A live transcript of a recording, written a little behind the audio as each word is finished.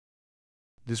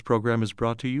This program is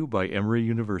brought to you by Emory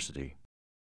University.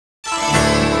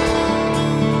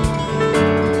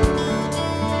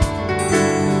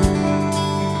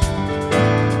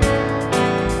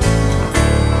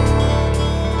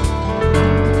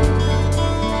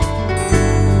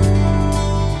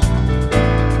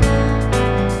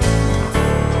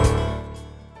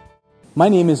 My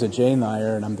name is Ajay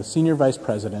Nair, and I'm the Senior Vice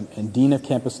President and Dean of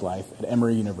Campus Life at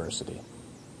Emory University.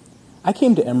 I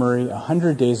came to Emory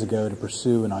 100 days ago to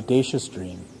pursue an audacious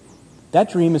dream.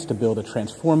 That dream is to build a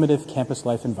transformative campus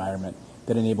life environment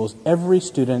that enables every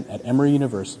student at Emory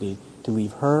University to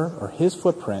leave her or his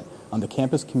footprint on the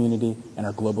campus community and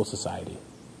our global society.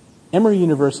 Emory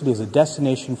University is a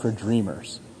destination for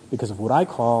dreamers because of what I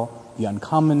call the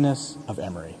uncommonness of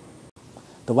Emory.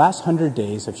 The last 100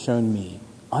 days have shown me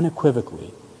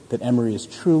unequivocally that Emory is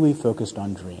truly focused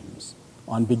on dreams,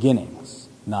 on beginnings,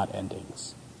 not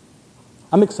endings.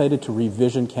 I'm excited to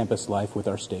revision campus life with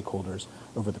our stakeholders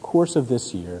over the course of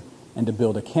this year and to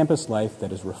build a campus life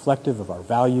that is reflective of our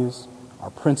values, our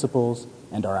principles,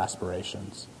 and our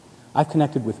aspirations. I've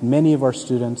connected with many of our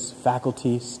students,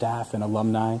 faculty, staff, and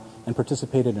alumni and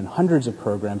participated in hundreds of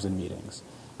programs and meetings.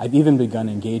 I've even begun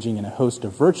engaging in a host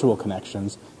of virtual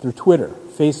connections through Twitter,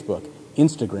 Facebook,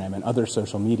 Instagram, and other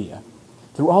social media.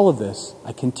 Through all of this,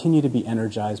 I continue to be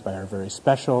energized by our very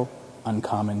special,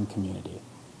 uncommon community.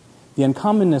 The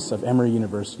uncommonness of Emory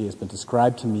University has been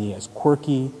described to me as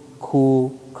quirky,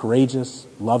 cool, courageous,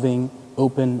 loving,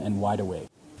 open, and wide awake.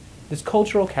 This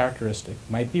cultural characteristic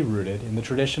might be rooted in the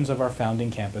traditions of our founding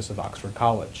campus of Oxford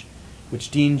College,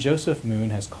 which Dean Joseph Moon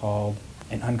has called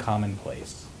an uncommon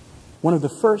place. One of the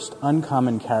first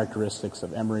uncommon characteristics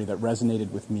of Emory that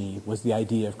resonated with me was the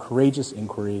idea of courageous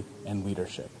inquiry and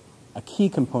leadership, a key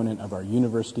component of our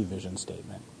university vision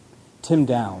statement. Tim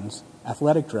Downs,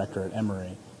 athletic director at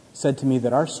Emory, said to me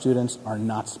that our students are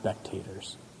not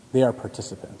spectators, they are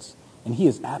participants, and he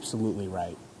is absolutely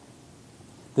right.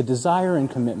 The desire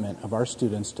and commitment of our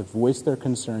students to voice their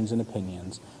concerns and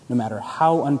opinions, no matter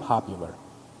how unpopular,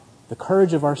 the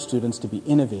courage of our students to be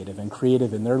innovative and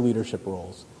creative in their leadership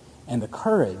roles, and the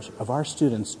courage of our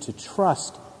students to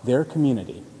trust their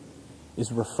community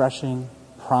is refreshing,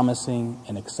 promising,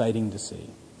 and exciting to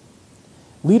see.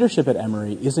 Leadership at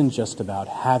Emory isn't just about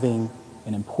having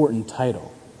an important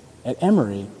title. At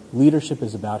Emory, leadership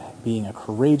is about being a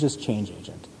courageous change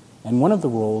agent, and one of the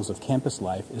roles of campus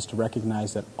life is to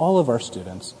recognize that all of our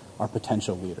students are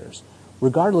potential leaders,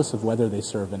 regardless of whether they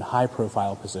serve in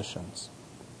high-profile positions.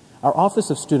 Our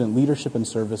Office of Student Leadership and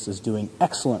Service is doing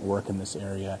excellent work in this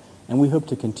area, and we hope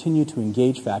to continue to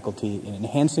engage faculty in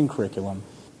enhancing curriculum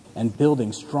and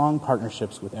building strong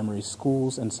partnerships with Emory's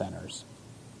schools and centers.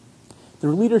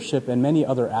 Through leadership and many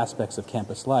other aspects of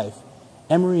campus life,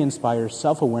 Emory inspires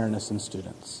self-awareness in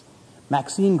students.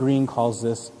 Maxine Green calls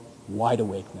this wide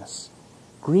awakeness.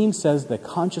 Green says that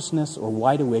consciousness or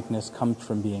wide awakeness comes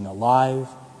from being alive,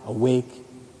 awake,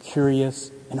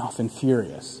 curious, and often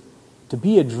furious. To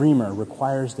be a dreamer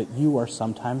requires that you are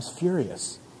sometimes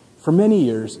furious. For many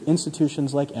years,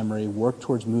 institutions like Emory work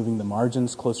towards moving the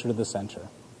margins closer to the center.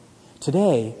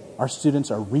 Today, our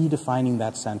students are redefining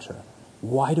that center,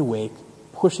 wide awake,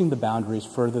 pushing the boundaries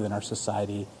further than our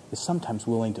society is sometimes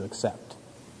willing to accept.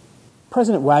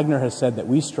 President Wagner has said that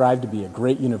we strive to be a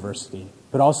great university,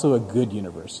 but also a good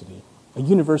university, a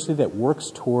university that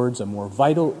works towards a more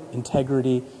vital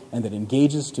integrity and that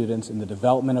engages students in the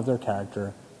development of their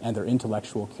character and their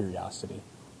intellectual curiosity.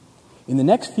 In the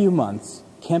next few months,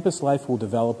 campus life will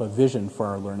develop a vision for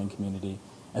our learning community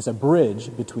as a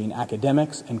bridge between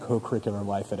academics and co-curricular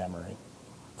life at Emory.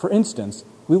 For instance,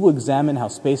 we will examine how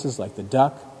spaces like the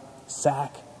Duck,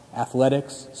 SAC,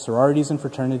 athletics, sororities and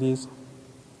fraternities,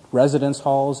 residence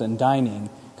halls, and dining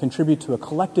contribute to a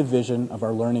collective vision of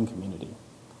our learning community.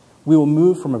 We will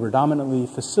move from a predominantly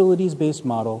facilities-based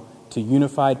model to a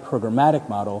unified programmatic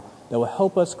model that will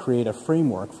help us create a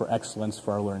framework for excellence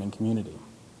for our learning community.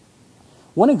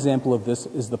 One example of this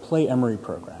is the Play Emory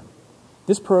program.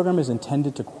 This program is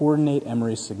intended to coordinate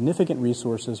Emory's significant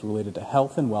resources related to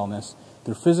health and wellness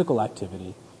through physical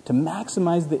activity to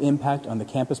maximize the impact on the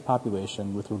campus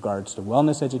population with regards to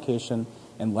wellness education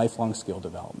and lifelong skill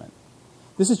development.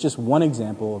 This is just one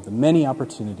example of the many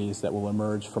opportunities that will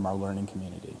emerge from our learning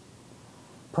community.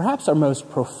 Perhaps our most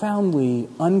profoundly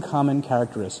uncommon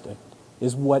characteristic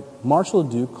is what Marshall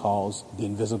Duke calls the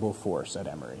invisible force at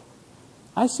Emory.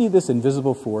 I see this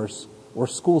invisible force, or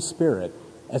school spirit,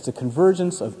 as the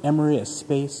convergence of Emory as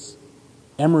space,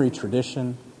 Emory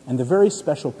tradition, and the very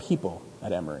special people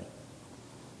at Emory.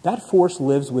 That force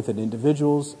lives within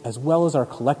individuals as well as our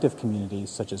collective communities,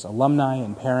 such as alumni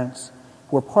and parents,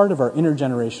 who are part of our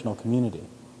intergenerational community.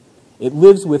 It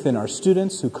lives within our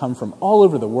students who come from all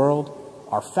over the world,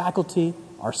 our faculty,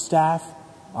 our staff,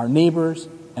 our neighbors,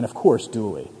 and of course,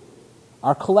 dually.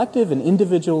 Our collective and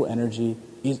individual energy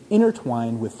is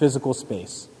intertwined with physical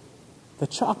space. The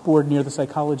chalkboard near the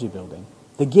psychology building,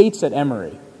 the gates at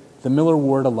Emory, the Miller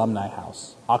Ward Alumni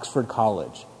House, Oxford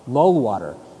College,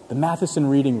 Lullwater, the Matheson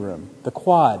Reading Room, the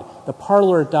Quad, the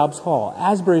parlor at Dobbs Hall,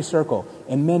 Asbury Circle,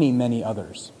 and many, many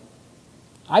others.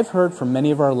 I've heard from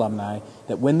many of our alumni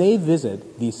that when they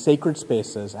visit these sacred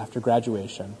spaces after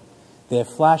graduation, they have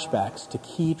flashbacks to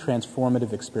key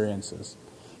transformative experiences.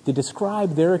 They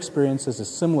describe their experiences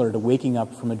as similar to waking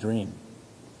up from a dream.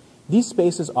 These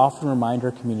spaces often remind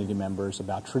our community members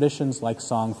about traditions like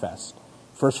Songfest,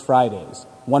 First Fridays,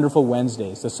 Wonderful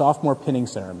Wednesdays, the Sophomore Pinning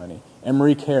Ceremony,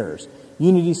 Emory Cares,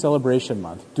 Unity Celebration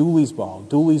Month, Dooley's Ball,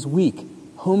 Dooley's Week,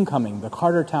 Homecoming, the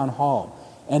Carter Town Hall,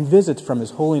 and visits from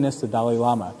His Holiness the Dalai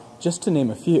Lama, just to name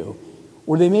a few,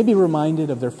 or they may be reminded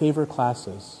of their favorite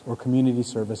classes or community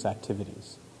service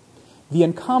activities. The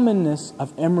uncommonness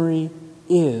of Emory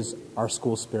is our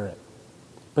school spirit.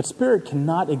 But spirit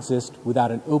cannot exist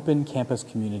without an open campus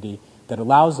community that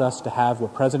allows us to have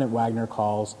what President Wagner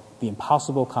calls the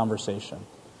impossible conversation,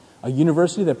 a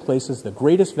university that places the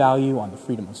greatest value on the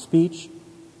freedom of speech,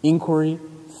 inquiry,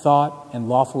 thought, and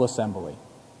lawful assembly.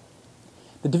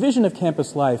 The Division of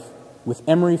Campus Life, with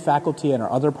Emory faculty and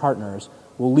our other partners,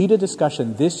 will lead a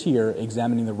discussion this year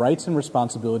examining the rights and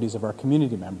responsibilities of our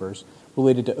community members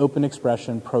related to open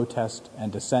expression, protest,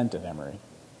 and dissent at Emory.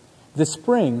 This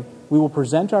spring, we will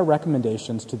present our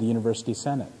recommendations to the University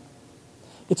Senate.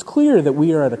 It's clear that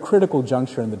we are at a critical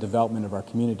juncture in the development of our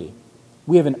community.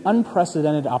 We have an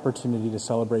unprecedented opportunity to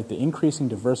celebrate the increasing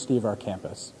diversity of our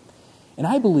campus. And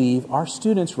I believe our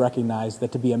students recognize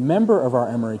that to be a member of our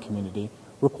Emory community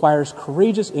requires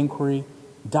courageous inquiry,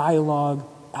 dialogue,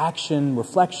 action,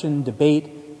 reflection, debate,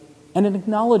 and an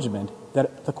acknowledgement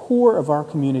that the core of our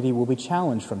community will be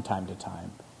challenged from time to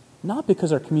time, not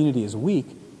because our community is weak,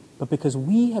 but because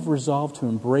we have resolved to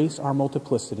embrace our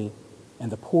multiplicity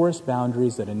and the porous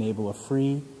boundaries that enable a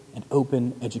free and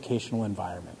open educational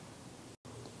environment.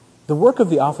 The work of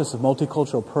the Office of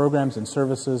Multicultural Programs and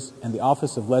Services and the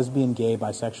Office of Lesbian, Gay,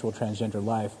 Bisexual, Transgender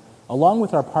Life, along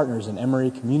with our partners in Emory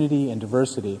Community and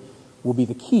Diversity, will be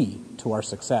the key to our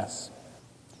success.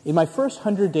 In my first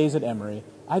 100 days at Emory,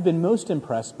 I've been most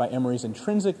impressed by Emory's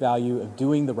intrinsic value of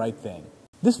doing the right thing.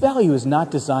 This value is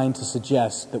not designed to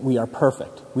suggest that we are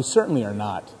perfect. We certainly are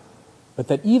not. But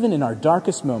that even in our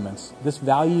darkest moments, this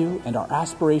value and our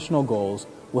aspirational goals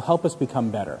will help us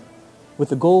become better, with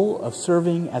the goal of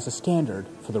serving as a standard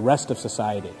for the rest of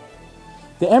society.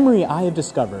 The Emory I have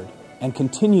discovered and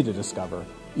continue to discover,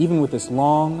 even with this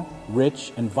long,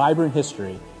 rich, and vibrant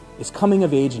history, is coming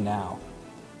of age now.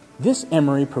 This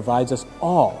Emory provides us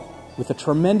all with a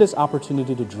tremendous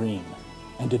opportunity to dream,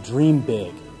 and to dream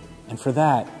big. And for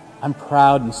that, I'm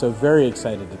proud and so very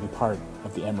excited to be part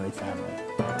of the Emory family.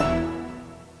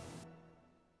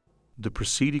 The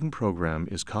preceding program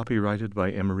is copyrighted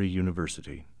by Emory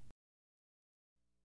University.